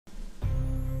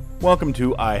Welcome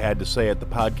to I Had to Say It, the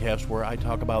podcast where I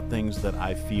talk about things that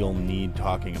I feel need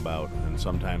talking about, and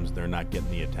sometimes they're not getting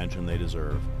the attention they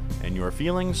deserve. And your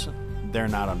feelings, they're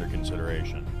not under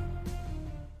consideration.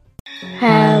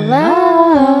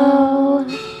 Hello.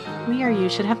 We are You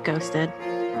Should Have Ghosted,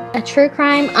 A true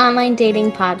crime online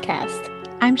dating podcast.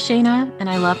 I'm Shayna, and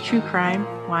I love true crime,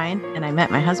 wine, and I met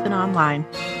my husband online.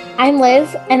 I'm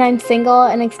Liz, and I'm single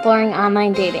and exploring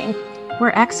online dating.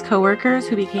 We're ex-coworkers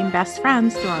who became best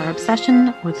friends through our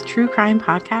obsession with true crime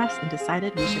podcasts and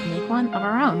decided we should make one of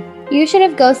our own. You Should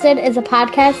Have Ghosted is a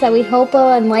podcast that we hope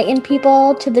will enlighten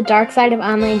people to the dark side of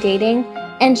online dating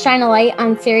and shine a light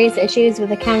on serious issues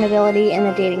with accountability in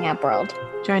the dating app world.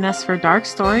 Join us for dark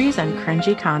stories and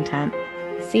cringy content.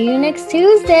 See you next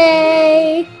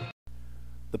Tuesday!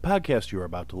 The podcast you are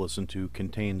about to listen to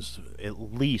contains at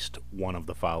least one of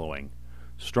the following: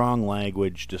 strong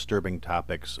language, disturbing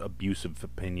topics, abusive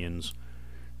opinions,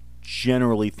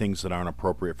 generally things that aren't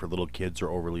appropriate for little kids or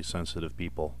overly sensitive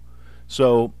people.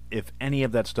 So, if any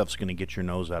of that stuff's going to get your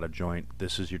nose out of joint,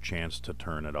 this is your chance to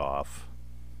turn it off.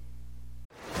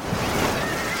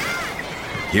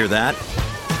 Hear that?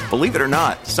 Believe it or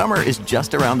not, summer is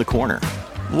just around the corner.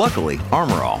 Luckily,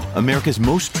 Armor All, America's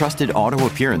most trusted auto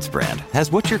appearance brand,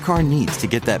 has what your car needs to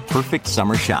get that perfect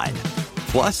summer shine.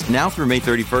 Plus, now through May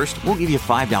 31st, we'll give you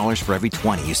 $5 for every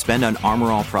 $20 you spend on Armor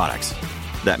All products.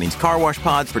 That means car wash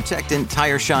pods, protectant,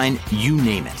 tire shine, you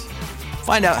name it.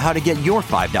 Find out how to get your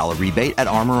 $5 rebate at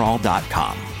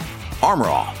armorall.com. Armor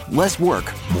All, less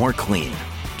work, more clean.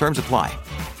 Terms apply.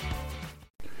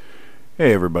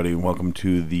 Hey everybody, welcome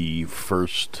to the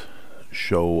first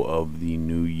show of the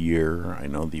new year. I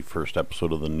know the first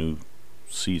episode of the new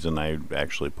season I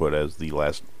actually put as the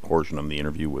last portion of the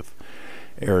interview with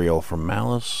Ariel from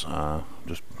Malice.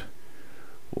 Just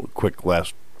a quick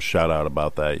last shout out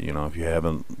about that. You know, if you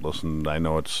haven't listened, I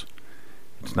know it's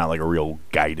not like a real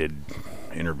guided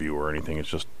interview or anything. It's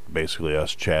just basically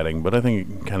us chatting, but I think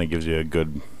it kind of gives you a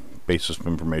good basis of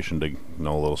information to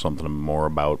know a little something more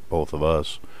about both of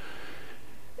us.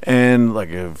 And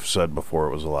like I've said before,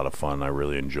 it was a lot of fun. I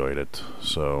really enjoyed it.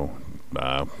 So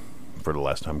for the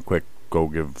last time, quick, go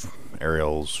give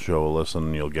Ariel's show a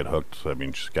listen. You'll get hooked. I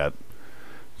mean, she's got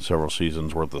several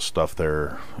seasons worth of stuff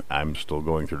there. I'm still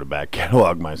going through the back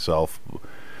catalog myself,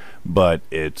 but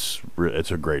it's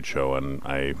a great show, and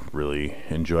I really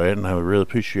enjoy it, and I really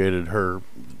appreciated her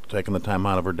taking the time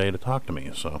out of her day to talk to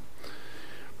me. So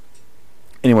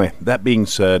anyway, that being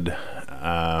said,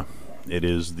 it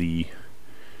is the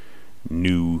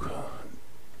new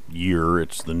year,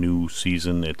 it's the new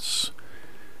season, it's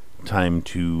time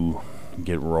to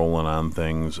get rolling on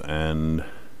things, and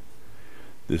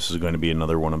this is going to be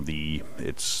another one of the,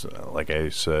 it's like I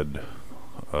said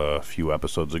a few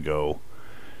episodes ago,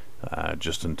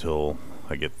 just until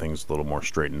I get things a little more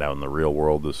straightened out in the real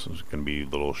world, this is going to be a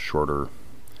little shorter,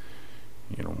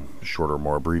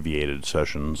 more abbreviated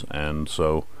sessions. And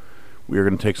so we are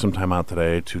going to take some time out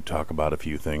today to talk about a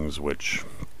few things which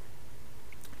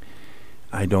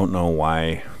I don't know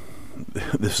why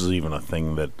this is even a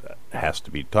thing that has to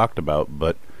be talked about,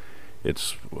 but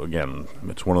it's one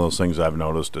of those things I've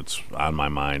noticed. It's on my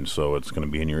mind, so it's going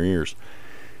to be in your ears.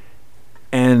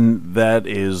 And that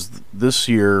is, this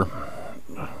year,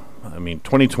 I mean,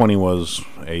 2020 was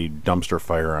a dumpster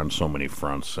fire on so many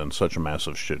fronts and such a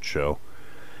massive shit show.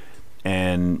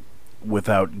 And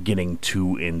without getting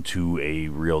too into a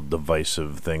real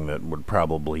divisive thing that would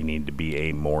probably need to be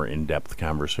a more in-depth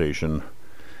conversation,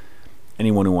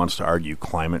 anyone who wants to argue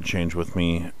climate change with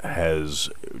me has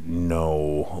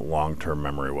no long-term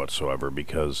memory whatsoever,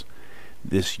 because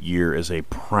this year is a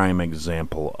prime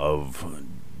example of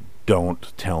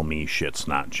don't tell me shit's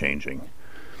not changing.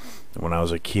 When I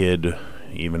was a kid,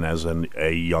 even as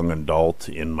a young adult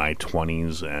in my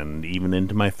 20s and even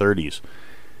into my 30s,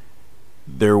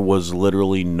 there was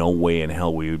literally no way in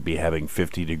hell we would be having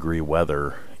 50-degree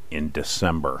weather in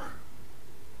December.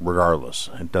 Regardless,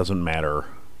 it doesn't matter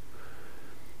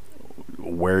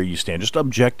where you stand. Just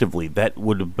objectively, that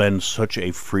would have been such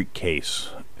a freak case.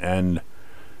 And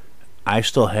I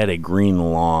still had a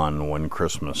green lawn when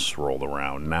Christmas rolled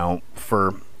around. Now,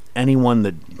 for anyone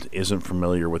that isn't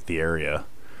familiar with the area,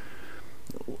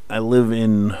 I live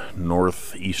in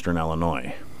northeastern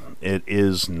Illinois. It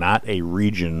is not a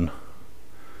region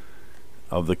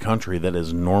of the country that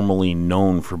is normally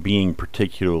known for being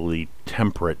particularly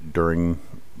temperate during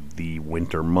the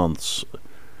winter months,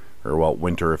 or well,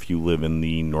 winter if you live in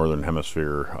the northern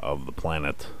hemisphere of the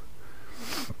planet.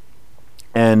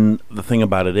 And the thing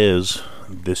about it is,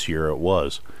 this year it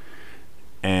was.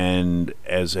 And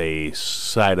as a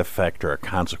side effect or a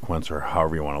consequence, or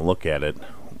however you want to look at it,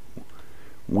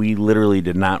 we literally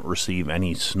did not receive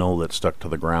any snow that stuck to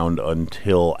the ground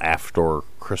until after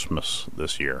Christmas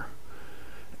this year.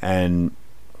 And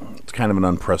it's kind of an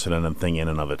unprecedented thing in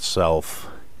and of itself.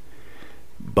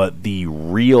 But the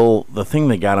thing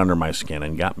that got under my skin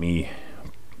and got me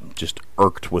just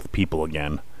irked with people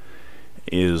again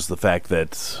is the fact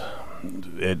that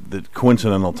the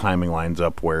coincidental timing lines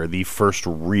up where the first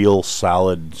real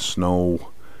solid snow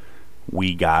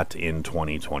we got in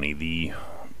 2020,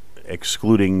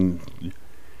 excluding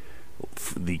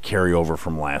the carryover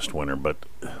from last winter, but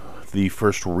the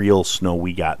first real snow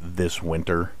we got this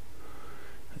winter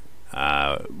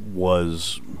I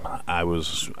was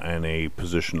in a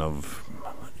position of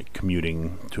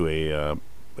commuting to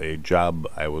a job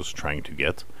I was trying to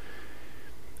get,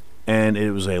 and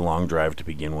it was a long drive to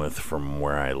begin with from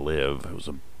where I live. It was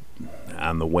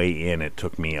on the way in, it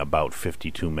took me about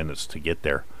 52 minutes to get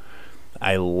there.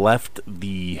 I left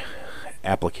the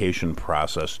application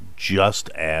process just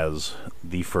as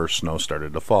the first snow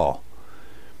started to fall.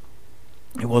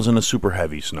 It wasn't a super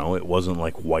heavy snow. It wasn't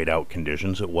like whiteout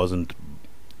conditions. It wasn't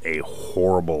a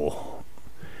horrible...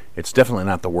 It's definitely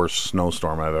not the worst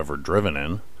snowstorm I've ever driven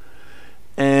in.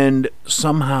 And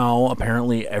somehow,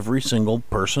 apparently, every single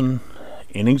person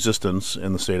in existence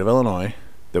in the state of Illinois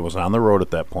that was on the road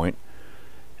at that point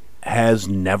has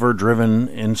never driven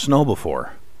in snow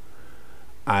before.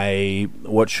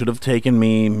 What should have taken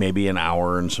me maybe an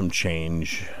hour and some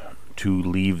change to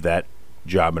leave that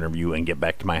job interview and get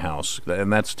back to my house,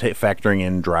 and that's factoring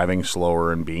in driving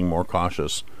slower and being more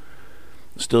cautious,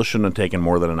 still shouldn't have taken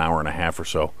more than an hour and a half or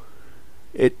so.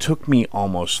 It took me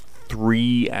almost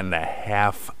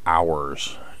 3.5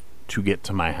 hours to get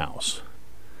to my house.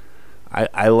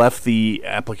 I left the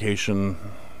application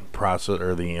process,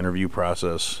 or the interview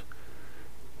process,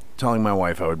 telling my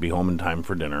wife I would be home in time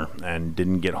for dinner, and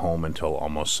didn't get home until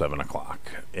almost 7 o'clock.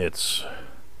 It's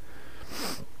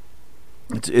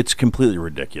completely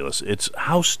ridiculous. It's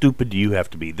how stupid do you have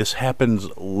to be? This happens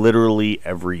literally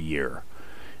every year.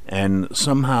 And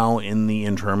somehow in the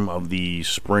interim of the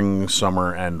spring,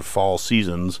 summer, and fall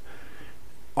seasons,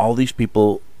 all these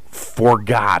people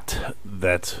forgot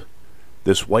that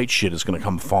this white shit is going to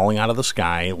come falling out of the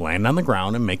sky, land on the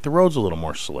ground, and make the roads a little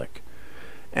more slick.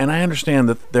 And I understand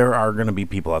that there are going to be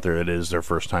people out there that it is their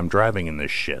first time driving in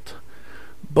this shit.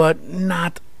 But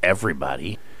not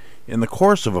everybody. In the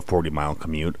course of a 40-mile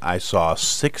commute, I saw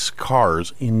 6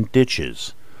 cars in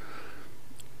ditches.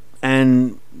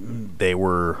 And they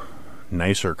were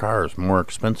nicer cars, more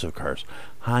expensive cars,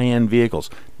 high-end vehicles.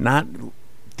 Not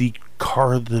the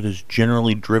car that is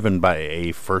generally driven by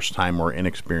a first-time or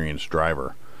inexperienced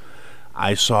driver.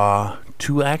 I saw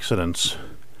 2 accidents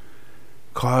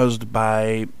caused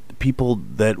by people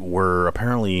that were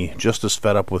apparently just as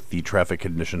fed up with the traffic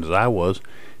conditions as I was,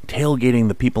 tailgating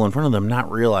the people in front of them,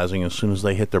 not realizing as soon as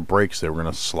they hit their brakes they were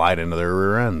going to slide into their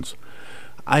rear ends.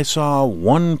 I saw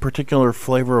one particular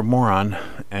flavor of moron,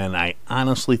 and I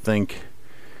honestly think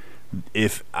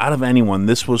if out of anyone,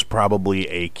 this was probably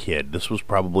a kid. This was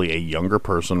probably a younger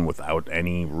person without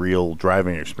any real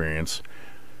driving experience,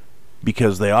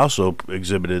 because they also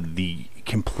exhibited the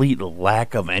complete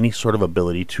lack of any sort of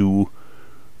ability to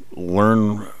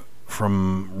learn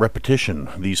from repetition.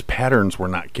 These patterns were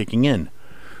not kicking in.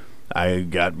 I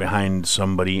got behind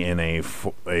somebody in a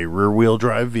rear-wheel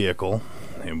drive vehicle.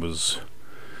 It was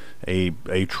a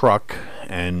truck,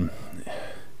 and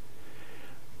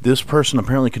this person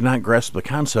apparently could not grasp the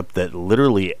concept that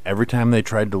literally every time they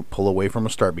tried to pull away from a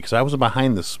start, because I was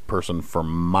behind this person for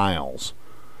miles,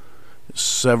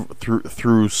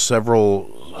 through several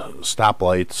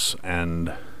stoplights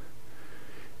and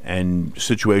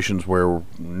situations where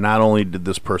not only did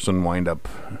this person wind up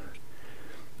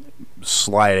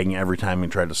sliding every time we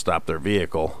tried to stop their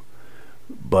vehicle,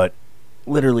 but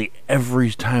literally every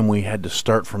time we had to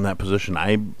start from that position,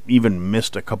 I even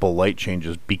missed a couple light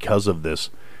changes because of this.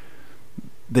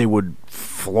 They would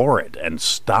floor it and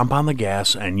stomp on the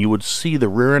gas, and you would see the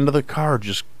rear end of the car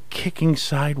just kicking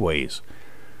sideways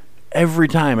every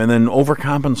time, and then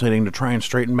overcompensating to try and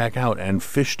straighten back out and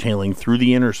fishtailing through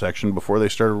the intersection before they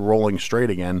started rolling straight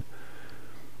again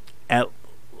at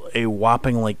a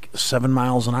whopping 7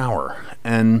 miles an hour.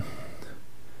 And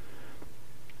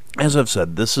as I've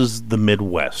said, this is the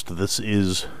Midwest.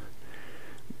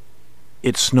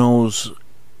 It snows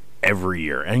every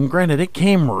year. And granted, it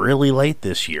came really late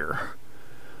this year,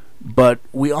 but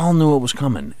we all knew it was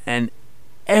coming. And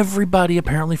everybody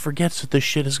apparently forgets that this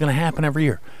shit is going to happen every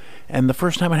year. And the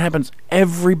first time it happens,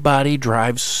 everybody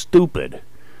drives stupid.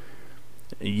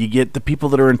 You get the people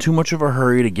that are in too much of a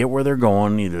hurry to get where they're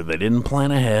going. Either they didn't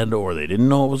plan ahead, or they didn't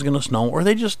know it was going to snow, or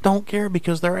they just don't care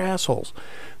because they're assholes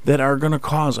that are going to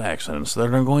cause accidents,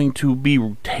 that are going to be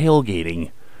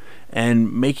tailgating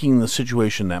and making the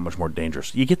situation that much more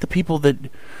dangerous. You get the people that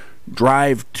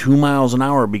drive 2 miles an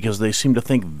hour because they seem to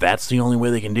think that's the only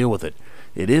way they can deal with it.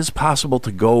 It is possible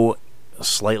to go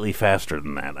slightly faster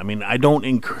than that. I mean, I don't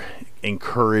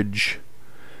encourage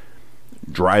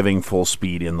driving full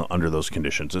speed under those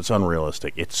conditions. It's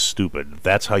unrealistic. It's stupid.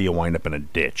 That's how you wind up in a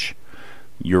ditch.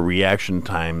 Your reaction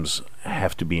times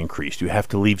have to be increased. You have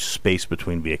to leave space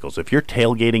between vehicles. If you're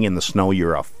tailgating in the snow,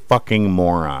 you're a fucking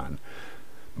moron.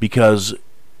 Because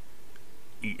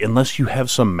unless you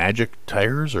have some magic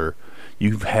tires, or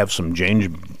you have some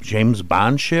James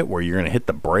Bond shit where you're going to hit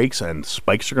the brakes and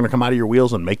spikes are going to come out of your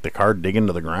wheels and make the car dig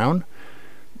into the ground,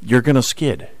 you're going to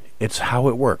skid. It's how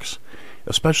it works.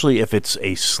 Especially if it's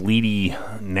a sleety,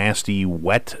 nasty,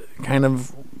 wet kind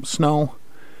of snow,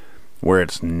 where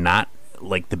it's not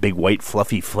like the big white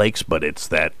fluffy flakes, but it's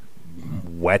that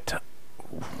wet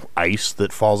ice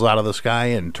that falls out of the sky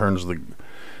and turns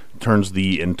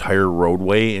the entire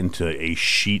roadway into a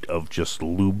sheet of just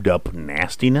lubed up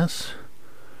nastiness.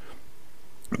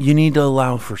 You need to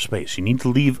allow for space. You need to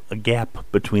leave a gap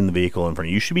between the vehicle in front of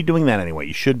you. You should be doing that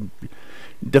anyway.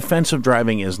 Defensive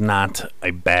driving is not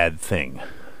a bad thing.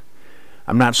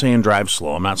 I'm not saying drive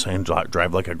slow. I'm not saying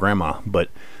drive like a grandma, but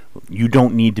you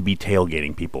don't need to be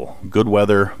tailgating people. Good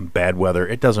weather, bad weather,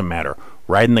 it doesn't matter.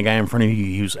 Riding the guy in front of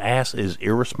you whose ass is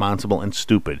irresponsible and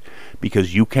stupid,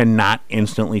 because you cannot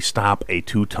instantly stop a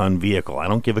 2-ton vehicle. I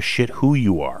don't give a shit who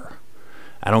you are.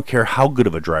 I don't care how good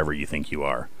of a driver you think you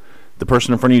are. The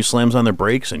person in front of you slams on their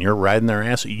brakes and you're riding their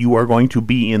ass, you are going to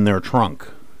be in their trunk,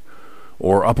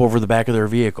 or up over the back of their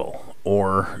vehicle,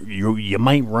 or you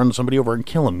might run somebody over and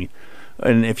kill them.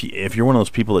 And if you're one of those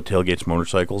people that tailgates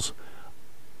motorcycles,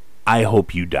 I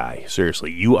hope you die.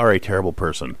 Seriously, you are a terrible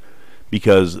person,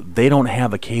 because they don't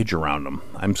have a cage around them.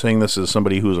 I'm saying this as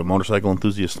somebody who is a motorcycle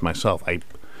enthusiast myself.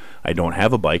 I don't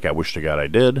have a bike. I wish to God I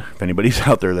did. If anybody's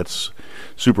out there that's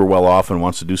super well off and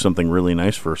wants to do something really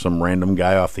nice for some random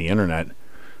guy off the internet,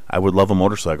 I would love a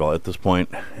motorcycle at this point.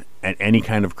 At any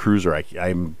kind of cruiser,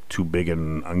 I'm too big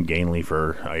and ungainly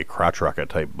for a crotch rocket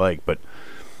type bike. But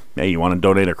hey, you want to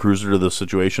donate a cruiser to this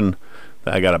situation?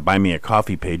 I got a buy me a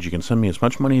coffee page. You can send me as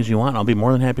much money as you want. I'll be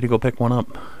more than happy to go pick one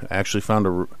up. I actually found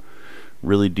a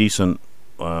really decent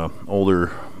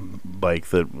older bike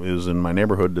that is in my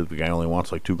neighborhood that the guy only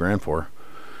wants like $2,000 for.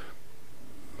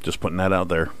 Just putting that out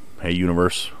there. Hey,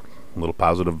 universe, a little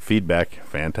positive feedback.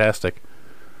 Fantastic.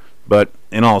 But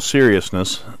in all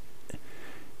seriousness,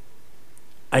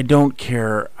 I don't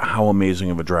care how amazing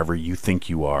of a driver you think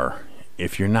you are.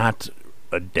 If you're not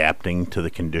adapting to the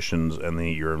conditions and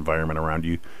your environment around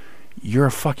you, you're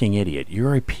a fucking idiot.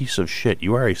 You're a piece of shit.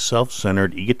 You are a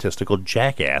self-centered, egotistical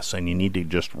jackass, and you need to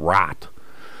just rot.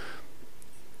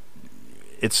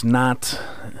 It's not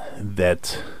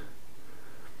that...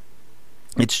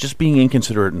 It's just being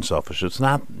inconsiderate and selfish. It's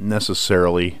not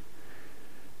necessarily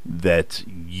that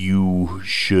you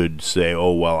should say,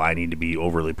 oh, well, I need to be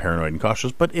overly paranoid and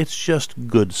cautious, but it's just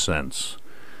good sense.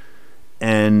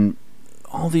 And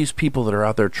all these people that are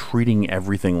out there treating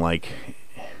everything like,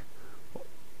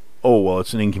 oh, well,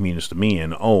 it's an inconvenience to me,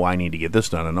 and oh, I need to get this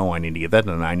done, and oh, I need to get that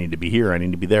done, and I need to be here, I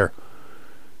need to be there.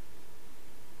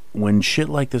 When shit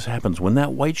like this happens, when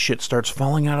that white shit starts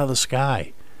falling out of the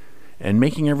sky and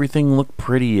making everything look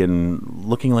pretty and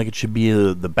looking like it should be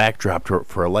the backdrop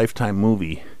for a Lifetime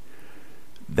movie,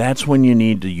 that's when you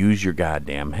need to use your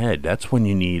goddamn head. That's when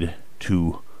you need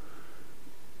to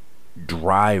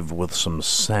drive with some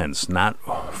sense, not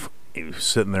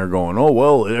sitting there going, oh,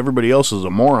 well, everybody else is a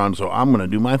moron, so I'm going to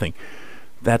do my thing.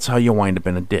 That's how you wind up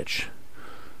in a ditch.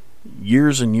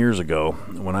 Years and years ago,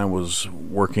 when I was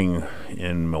working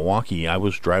in Milwaukee, I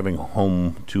was driving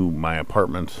home to my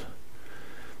apartment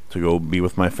to go be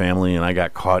with my family, and I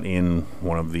got caught in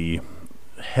one of the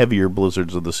heavier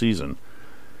blizzards of the season.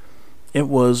 It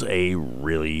was a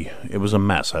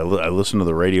mess. I listened to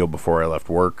the radio before I left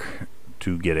work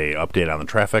to get a update on the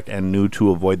traffic, and knew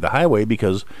to avoid the highway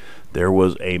because there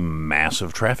was a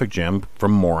massive traffic jam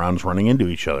from morons running into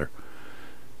each other.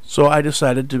 So I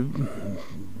decided to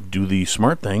do the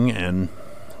smart thing and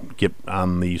get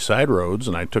on the side roads,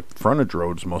 and I took the frontage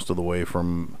roads most of the way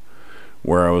from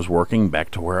where I was working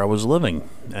back to where I was living.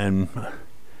 And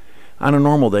on a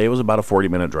normal day, it was about a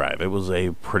 40-minute drive. It was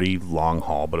a pretty long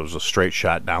haul, but it was a straight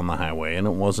shot down the highway, and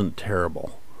it wasn't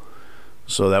terrible.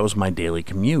 So that was my daily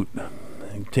commute.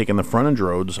 Taking the frontage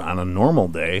roads on a normal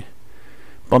day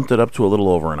bumped it up to a little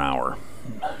over an hour.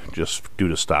 just due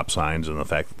to stop signs and the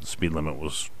fact that the speed limit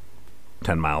was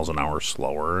 10 miles an hour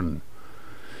slower,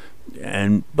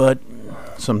 but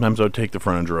sometimes I would take the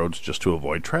frontage roads just to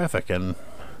avoid traffic, and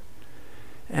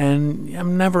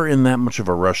I'm never in that much of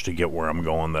a rush to get where I'm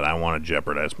going that I want to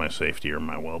jeopardize my safety or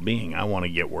my well-being. I want to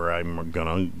get where I'm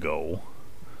gonna go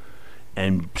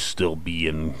and still be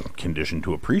in condition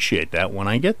to appreciate that when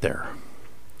I get there.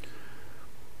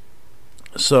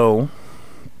 So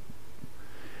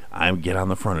I get on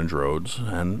the frontage roads,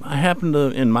 and I happen to,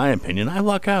 in my opinion, I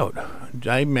luck out.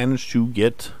 I managed to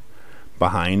get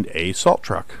behind a salt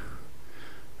truck,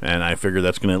 and I figure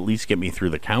that's going to at least get me through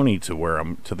the county to where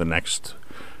I'm to the next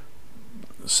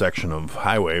section of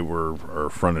highway or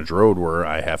frontage road where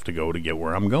I have to go to get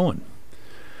where I'm going.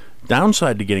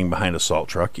 Downside to getting behind a salt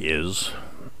truck is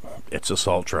it's a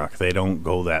salt truck. They don't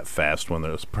go that fast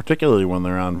particularly when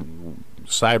they're on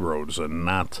side roads and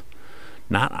not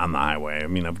on the highway. I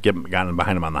mean, I've gotten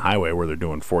behind them on the highway where they're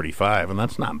doing 45, and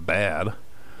that's not bad.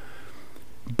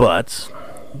 But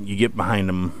you get behind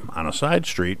them on a side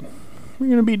street, you're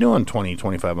going to be doing 20,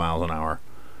 25 miles an hour.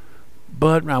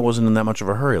 But I wasn't in that much of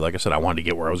a hurry. Like I said, I wanted to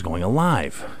get where I was going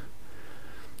alive.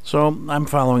 So I'm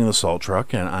following the salt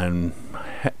truck, and I'm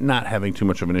not having too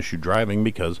much of an issue driving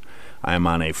because I'm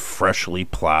on a freshly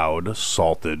plowed,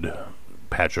 salted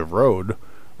patch of road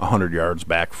 100 yards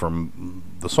back from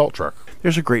the salt truck.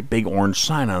 There's a great big orange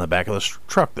sign on the back of the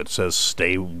truck that says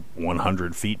stay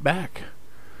 100 feet back.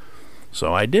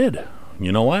 So I did.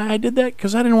 You know why I did that?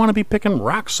 Because I didn't want to be picking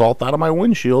rock salt out of my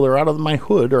windshield or out of my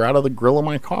hood or out of the grill of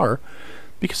my car,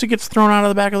 because it gets thrown out of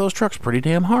the back of those trucks pretty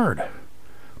damn hard.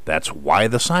 That's why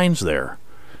the sign's there.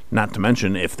 Not to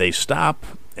mention, if they stop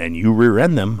and you rear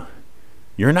end them,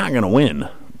 you're not going to win.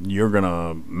 You're going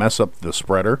to mess up the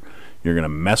spreader. You're going to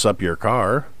mess up your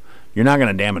car. You're not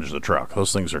going to damage the truck.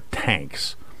 Those things are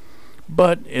tanks.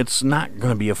 But it's not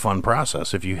going to be a fun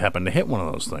process if you happen to hit one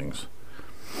of those things.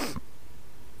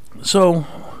 So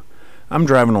I'm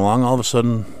driving along. All of a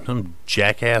sudden, some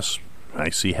jackass, I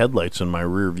see headlights in my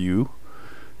rear view,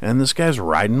 and this guy's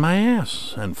riding my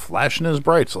ass and flashing his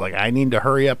brights like I need to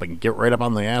hurry up and get right up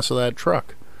on the ass of that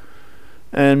truck.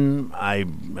 And I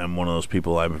am one of those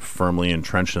people, I'm firmly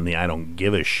entrenched in the I don't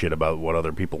give a shit about what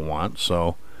other people want,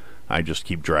 so I just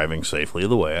keep driving safely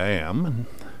the way I am. And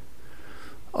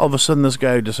all of a sudden this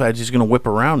guy decides he's going to whip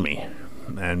around me,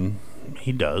 and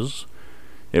he does.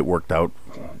 It worked out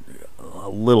a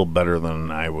little better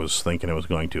than I was thinking it was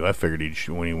going to. I figured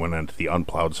when he went onto the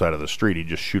unplowed side of the street, he'd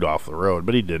just shoot off the road,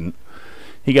 but he didn't.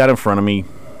 He got in front of me,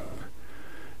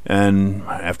 and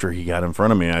after he got in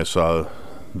front of me, I saw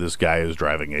this guy is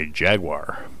driving a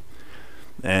Jaguar,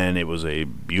 and it was a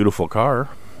beautiful car,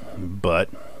 but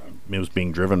it was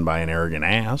being driven by an arrogant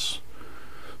ass.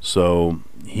 So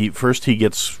he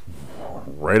gets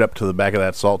right up to the back of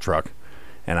that salt truck,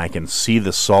 and I can see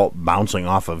the salt bouncing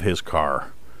off of his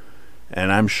car,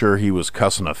 and I'm sure he was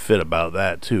cussing a fit about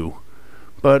that too.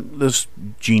 But this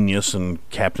genius and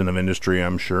captain of industry,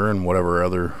 I'm sure, and whatever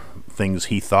other things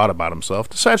he thought about himself,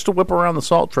 decides to whip around the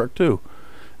salt truck too,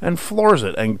 and floors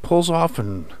it and pulls off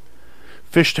and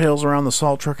fishtails around the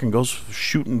salt truck and goes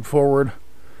shooting forward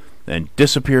and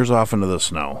disappears off into the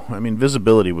snow. I mean,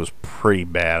 visibility was pretty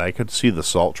bad. I could see the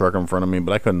salt truck in front of me,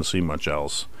 but I couldn't see much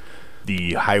else.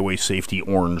 The highway safety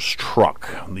orange truck,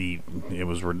 it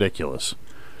was ridiculous.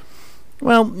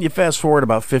 Well, you fast forward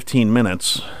about 15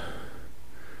 minutes,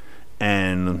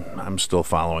 and I'm still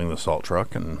following the salt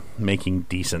truck and making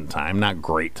decent time. Not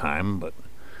great time, but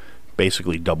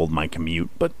basically doubled my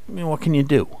commute. But what can you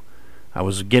do? I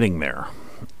was getting there.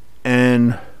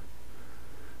 And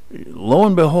lo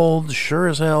and behold, sure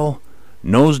as hell,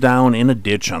 nose down in a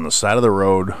ditch on the side of the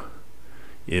road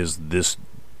is this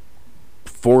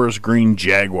forest green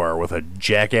Jaguar with a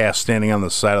jackass standing on the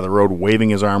side of the road,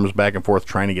 waving his arms back and forth,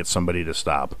 trying to get somebody to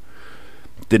stop.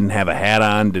 Didn't have a hat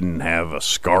on, didn't have a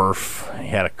scarf. He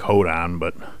had a coat on,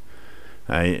 but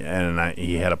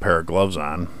he had a pair of gloves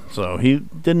on, so he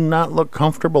did not look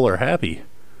comfortable or happy.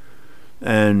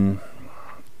 And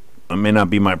it may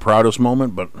not be my proudest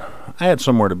moment, but I had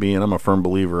somewhere to be, and I'm a firm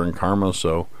believer in karma,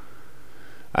 so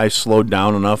I slowed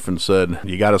down enough and said,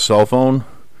 "You got a cell phone?"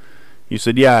 He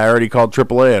said, "Yeah, I already called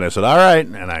AAA." And I said, "All right,"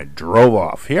 and I drove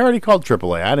off. He already called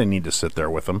AAA. I didn't need to sit there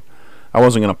with him. I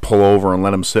wasn't going to pull over and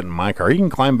let him sit in my car. He can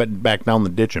climb back down the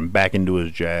ditch and back into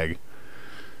his Jag.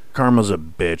 Karma's a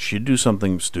bitch. You do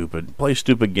something stupid, play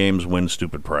stupid games, win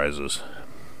stupid prizes.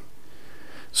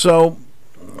 So,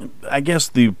 I guess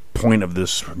the point of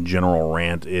this general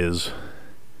rant is,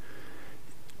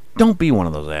 don't be one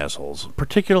of those assholes.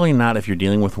 Particularly not if you're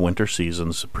dealing with winter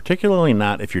seasons. Particularly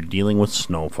not if you're dealing with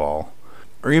snowfall.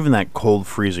 or even that cold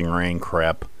freezing rain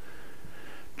crap,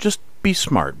 just be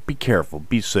smart, be careful,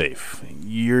 be safe.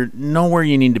 You're nowhere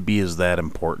you need to be is that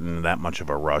important, that much of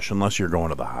a rush, unless you're going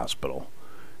to the hospital.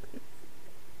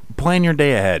 Plan your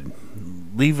day ahead.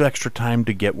 Leave extra time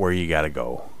to get where you gotta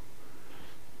go.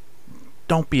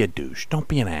 Don't be a douche. Don't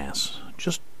be an ass.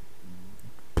 Just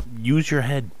use your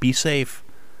head. Be safe.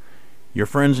 Your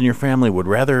friends and your family would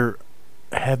rather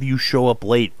have you show up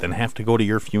late than have to go to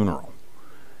your funeral.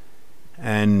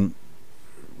 And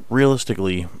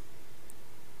realistically,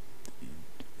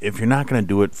 if you're not going to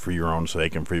do it for your own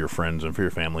sake and for your friends and for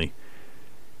your family,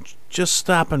 just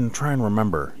stop and try and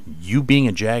remember, you being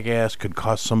a jackass could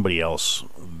cost somebody else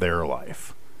their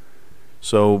life.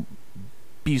 So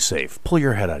be safe. Pull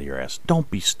your head out of your ass. Don't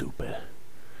be stupid.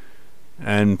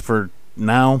 And for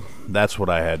now, that's what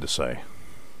I had to say.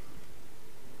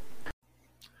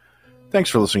 Thanks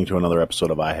for listening to another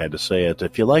episode of I Had to Say It.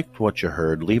 If you liked what you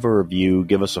heard, leave a review,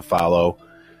 give us a follow,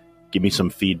 give me some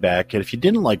feedback. And if you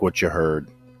didn't like what you heard,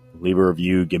 leave a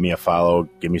review, give me a follow,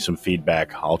 give me some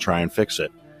feedback. I'll try and fix it.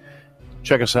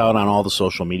 Check us out on all the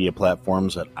social media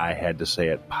platforms at I Had to Say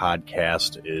It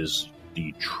Podcast is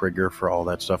the trigger for all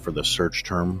that stuff, for the search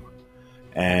term.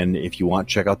 And if you want,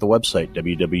 check out the website,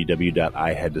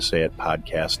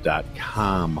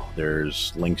 www.ihadtosayitpodcast.com.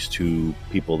 There's links to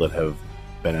people that have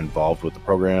been involved with the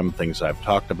program, things I've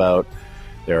talked about.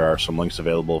 There are some links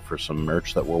available for some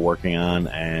merch that we're working on,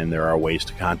 and there are ways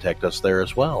to contact us there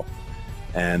as well.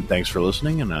 And thanks for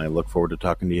listening, and I look forward to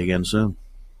talking to you again soon.